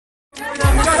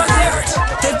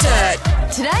The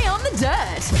Dirt. Today on The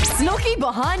Dirt, Snooki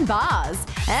behind bars,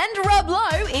 and Rob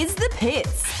Lowe is the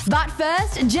pits. But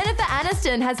first, Jennifer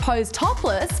Aniston has posed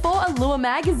topless for Allure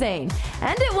magazine.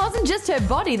 And it wasn't just her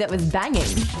body that was banging.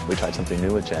 We tried something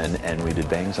new with Jen and we did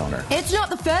bangs on her. It's not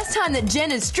the first time that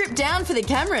Jen has stripped down for the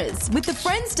cameras, with the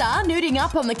Friend star nuding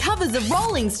up on the covers of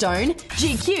Rolling Stone,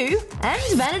 GQ,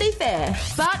 and Vanity Fair.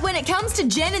 But when it comes to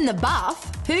Jen in the buff,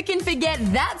 who can forget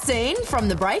that scene from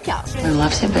The Breakup? I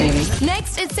loved it, baby.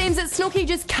 Next, it seems that Snooki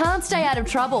just can't stay out of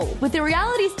trouble, with the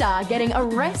reality star getting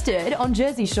arrested on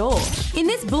Jersey Shore. In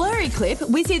this blurry clip,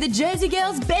 we see the Jersey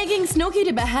girls begging Snooki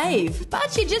to behave,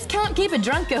 but she just can't keep a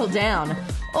drunk girl down.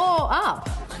 Or up.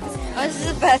 This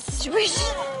is the best situation.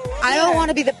 I don't want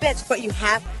to be the bitch, but you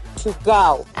have to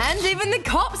go. And even the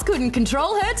cops couldn't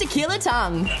control her tequila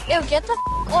tongue. Ew, get the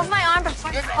off my arm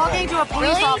before you're talking to a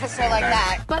police officer like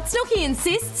that. But Snooki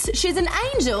insists she's an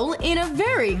angel in a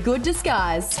very good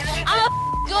disguise. I'm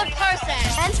a good person.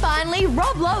 And finally,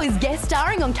 Rob Lowe is guest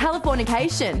starring on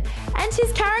Californication, and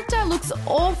his character looks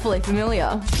awfully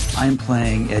familiar. I'm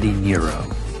playing Eddie Nero,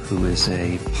 who is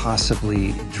a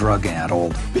possibly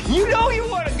drug-addled, You know you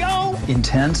want to go!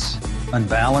 intense,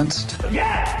 unbalanced,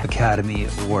 Academy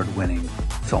Award-winning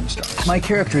film star. My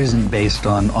character isn't based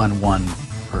on one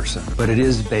person, but it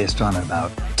is based on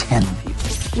about 10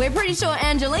 people. We're pretty sure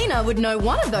Angelina would know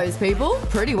one of those people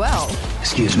pretty well.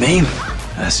 Excuse me?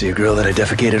 I see a girl that I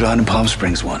defecated on in Palm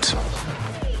Springs once.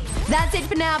 That's it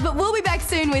for now, but we'll be back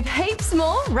soon with heaps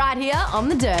more right here on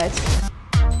The Dirt.